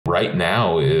right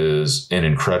now is an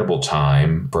incredible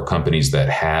time for companies that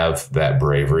have that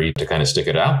bravery to kind of stick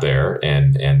it out there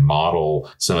and model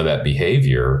some of that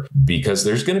behavior, because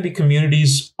there's going to be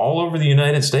communities all over the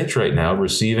United States right now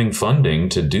receiving funding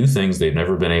to do things they've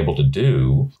never been able to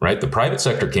do, right? The private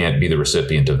sector can't be the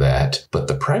recipient of that, but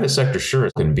the private sector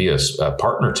sure can be a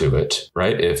partner to it,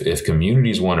 right? If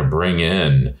communities want to bring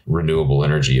in renewable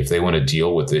energy, if they want to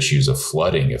deal with issues of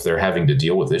flooding, if they're having to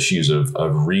deal with issues of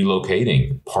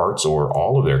relocating parts or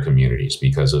all of their communities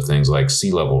because of things like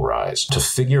sea level rise, to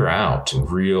figure out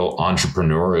real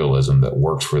entrepreneurialism that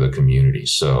works for the community.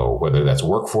 So whether that's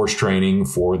workforce training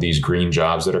for these green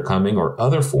jobs that are coming or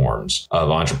other forms of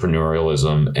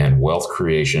entrepreneurialism and wealth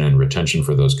creation and retention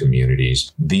for those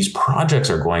communities, these projects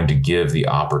are going to give the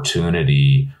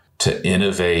opportunity to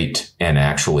innovate and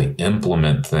actually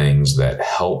implement things that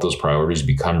help those priorities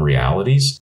become realities.